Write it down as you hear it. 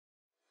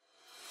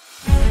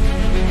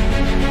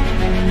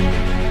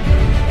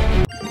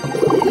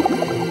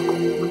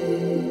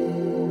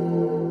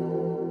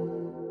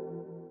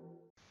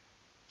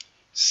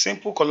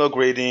Simple color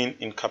grading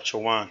in Capture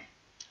One.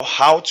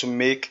 How to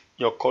make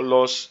your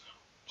colors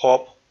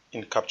pop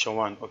in Capture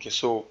One. Okay,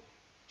 so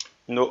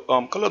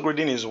color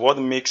grading is what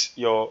makes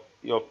your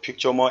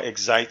picture more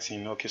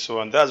exciting. Okay, so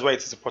and that's why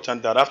it is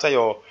important that after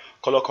your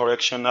color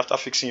correction, after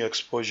fixing your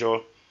exposure,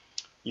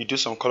 you do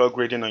some color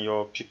grading on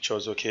your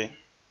pictures. Okay,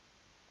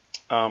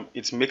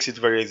 it makes it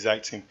very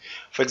exciting.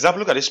 For example,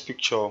 look at this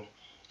picture.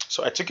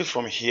 So I took it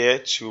from here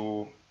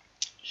to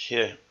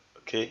here.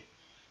 Okay,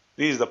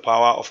 this is the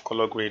power of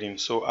color grading.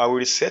 So I will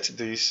reset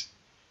this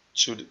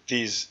to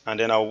this, and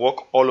then I'll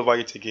walk all over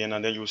it again,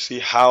 and then you'll see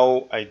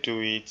how I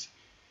do it.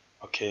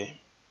 Okay,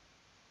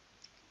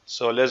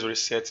 so let's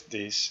reset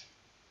this.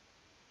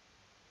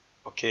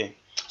 Okay,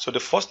 so the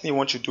first thing you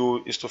want to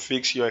do is to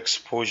fix your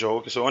exposure.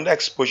 Okay, so on the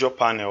exposure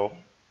panel,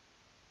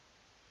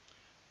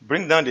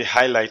 bring down the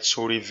highlight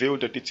to reveal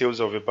the details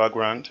of the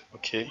background.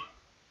 Okay,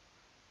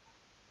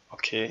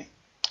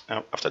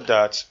 after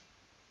that,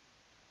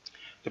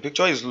 the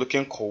picture is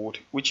looking cold,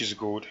 which is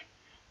good,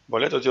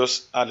 but let us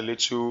just add a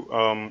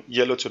little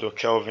yellow to the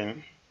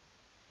Kelvin.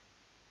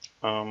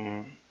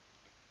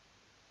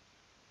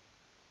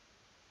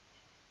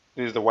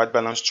 This is the white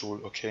balance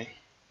tool. Okay,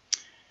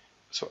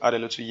 so add a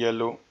little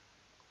yellow.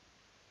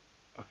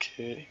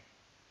 Okay,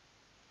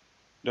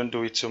 don't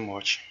do it too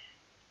much.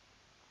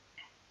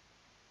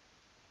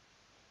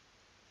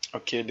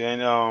 Okay, then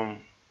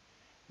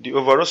the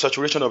overall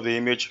saturation of the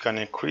image, you can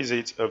increase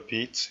it a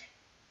bit.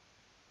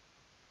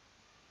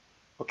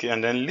 Okay,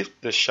 and then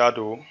lift the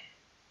shadow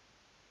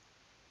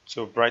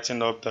to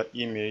brighten up the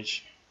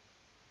image.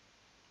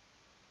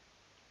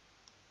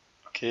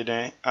 Okay,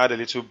 then add a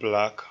little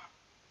black.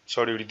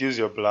 Sorry, reduce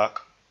your black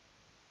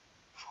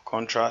for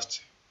contrast.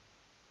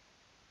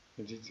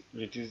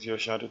 Reduce your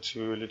shadow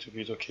to a little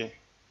bit. Okay,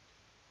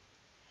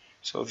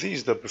 so this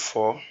is the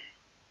before,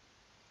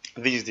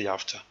 this is the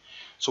after.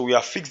 So we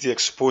have fixed the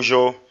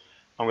exposure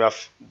and we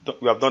have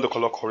done the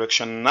color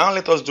correction. Now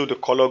let us do the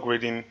color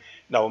grading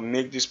that will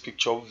make this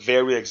picture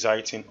very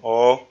exciting,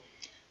 or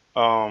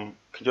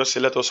just say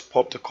let us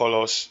pop the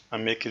colors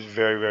and make it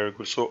very, very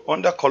good. So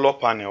on the color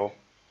panel,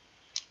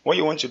 what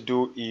you want to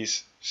do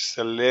is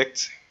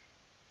select.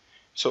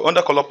 So on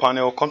the color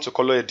panel, come to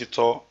color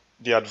editor,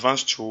 the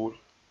advanced tool,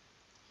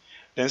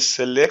 then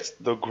select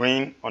the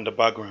green on the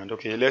background.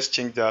 Okay, let's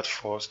change that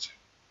first.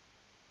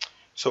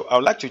 So I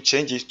would like to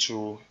change it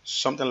to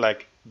something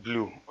like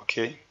blue.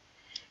 Okay,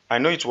 I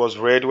know it was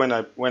red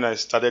when I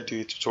started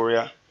the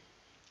tutorial,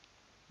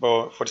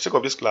 but for the sake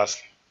of this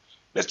class,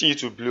 let's change it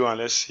to blue and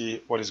let's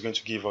see what it's going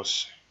to give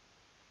us.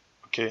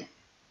 Okay,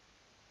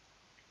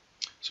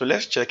 so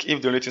let's check if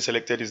the only thing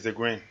selected is the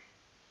green.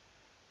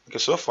 Okay,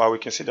 so far we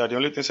can see that the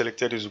only thing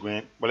selected is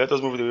green, but let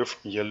us move it away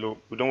from yellow.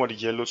 We don't want the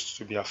yellows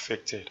to be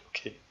affected.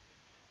 Okay,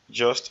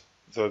 just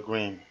the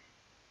green.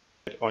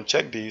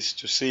 Uncheck this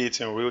to see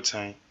it in real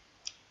time.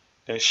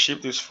 Then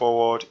shift this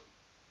forward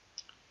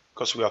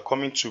because we are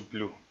coming to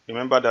blue.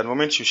 Remember that the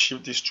moment you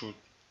shift this to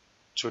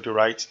the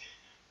right,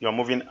 you are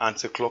moving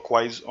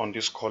anti-clockwise on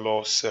this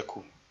color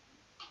circle.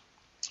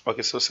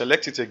 Okay, so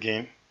select it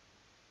again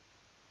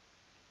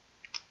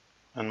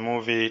and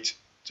move it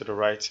to the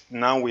right.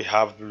 Now we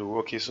have blue.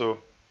 Okay, so you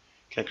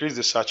can increase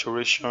the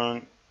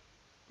saturation,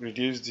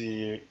 reduce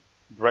the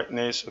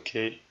brightness.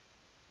 Okay,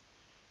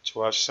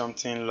 to have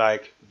something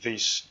like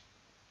this.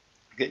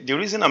 Okay, the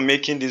reason I'm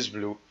making this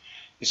blue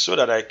is so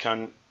that I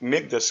can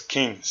make the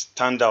skin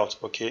stand out.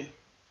 Okay,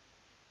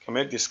 can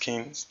make the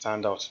skin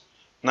stand out.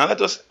 Now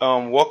let us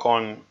work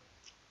on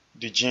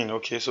the gene.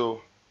 Okay,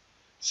 so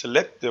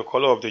select the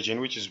color of the gene,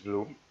 which is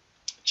blue.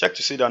 Check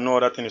to see that no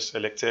other thing is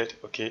selected.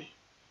 Okay,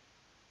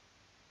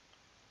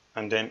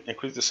 and then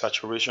increase the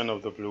saturation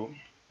of the blue.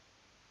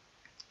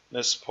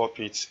 Let's pop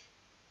it.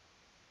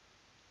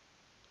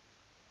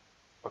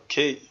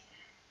 Okay,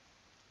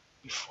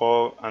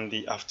 before and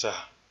the after.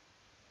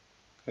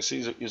 You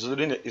see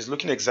it's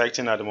looking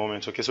exciting at the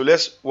moment. Okay, so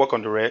let's work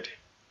on the red.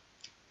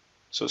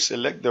 So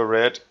select the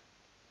red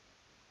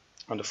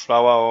on the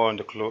flower or on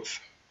the cloth.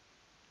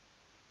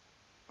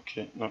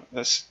 Okay, no,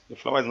 the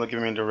flower is not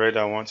giving me the red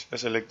I want.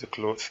 Let's select the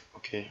cloth.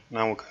 Okay,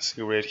 now we can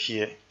see red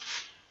here.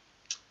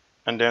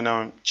 And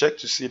then check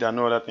to see that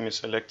no other thing is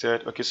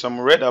selected. Okay, some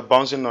red are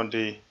bouncing on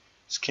the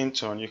skin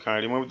tone. You can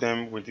remove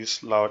them with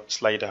this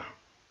slider.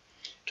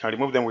 You can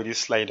remove them with this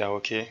slider.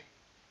 Okay,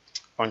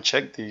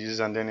 uncheck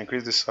these and then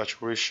increase the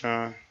saturation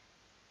of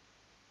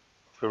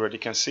the red. You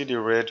can see the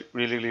red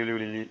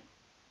really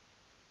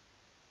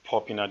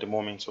popping at the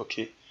moment.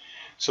 Okay,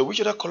 so which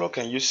other color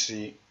can you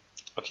see?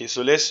 Okay,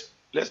 so let's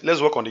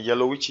work on the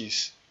yellow, which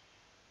is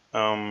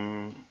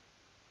the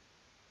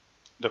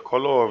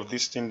color of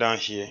this thing down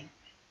here.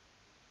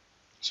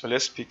 So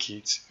let's pick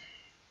it.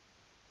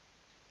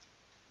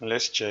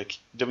 Let's check.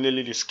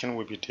 Definitely the skin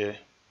will be there.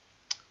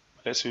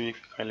 Let's see if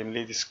we can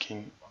eliminate the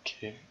skin.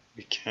 Okay,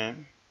 we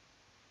can.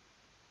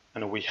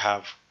 And we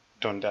have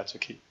done that.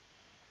 Okay,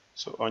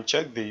 so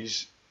uncheck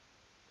these.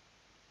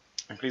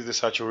 Increase the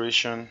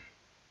saturation.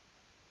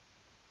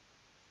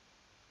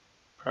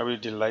 Probably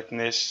the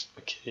lightness.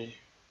 Okay.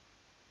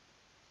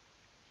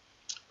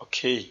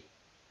 Okay.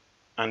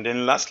 And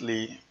then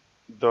lastly,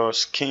 the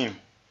skin.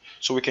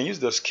 So we can use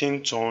the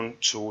skin tone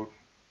tool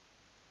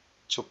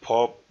to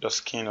pop the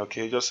skin.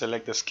 Okay, just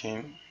select the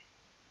skin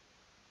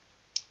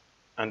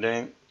and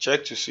then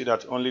check to see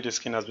that only the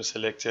skin has been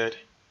selected.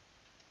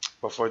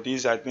 But for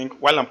this, I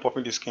think while I'm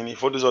popping the skin,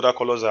 if all those other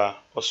colors are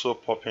also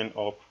popping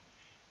up,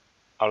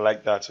 I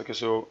like that. Okay,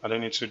 so I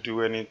don't need to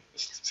do any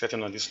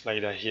setting on this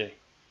slider here.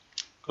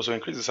 Because we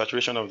increase the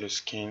saturation of the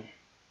skin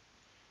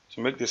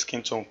to make the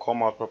skin tone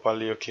come out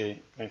properly. Okay,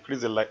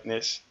 increase the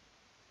lightness.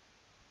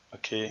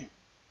 Okay,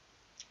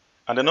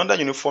 and then under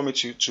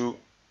uniformity too,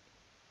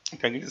 you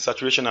can increase the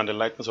saturation and the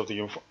lightness of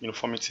the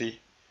uniformity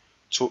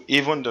to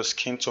even the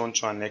skin tone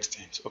to an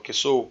extent. Okay,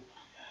 so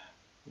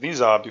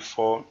these are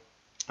before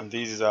and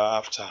these are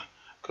after,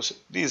 because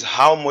this is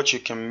how much you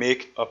can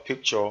make a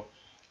picture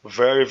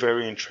very,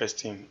 very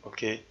interesting.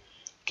 Okay,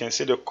 you can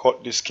see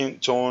the skin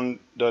tone,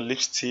 the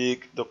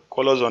lipstick, the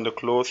colors on the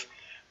cloth,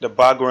 the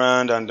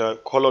background, and the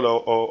color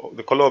or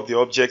the color of the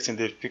objects in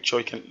the picture.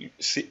 You can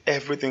see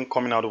everything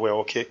coming out well.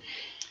 Okay,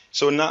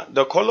 so now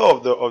the color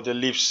of the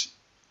lips,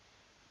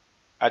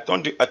 I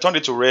turned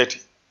it to red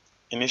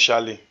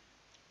initially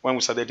when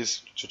we started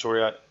this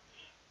tutorial.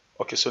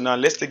 Okay, so now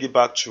let's take it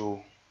back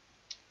to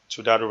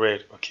that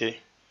red. Okay,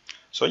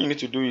 so all you need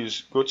to do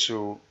is go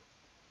to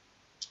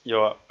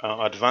your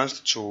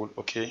advanced tool.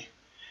 Okay,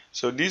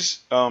 so these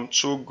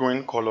two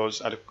green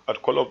colors at the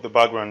color of the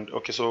background.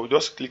 Okay, so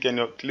just click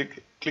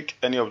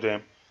any of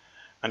them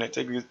and then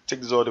take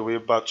this all the way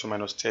back to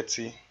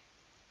 -30.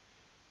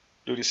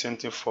 Do the same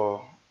thing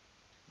for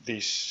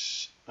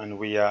this and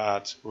we are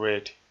at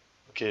red.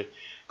 Okay,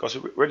 because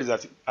red is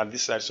at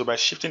this side, so by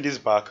shifting this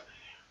back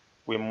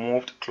we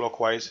moved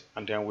clockwise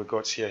and then we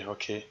got here.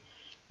 Okay,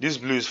 this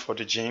blue is for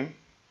the jean,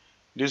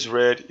 this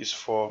red is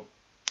for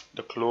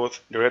the cloth,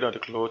 the red on the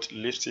cloth,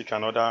 lipstick,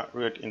 and other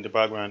red in the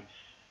background,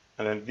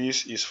 and then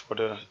this is for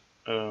the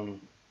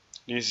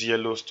this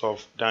yellow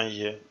stuff down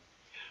here.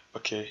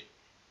 Okay,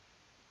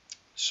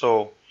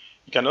 so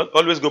you can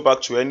always go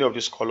back to any of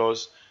these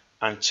colors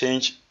and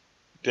change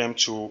them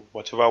to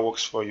whatever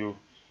works for you.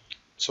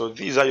 So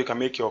this is how you can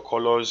make your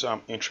colors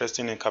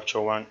interesting in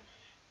Capture One.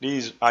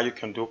 This is how you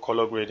can do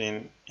color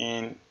grading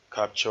in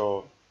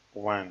Capture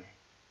One.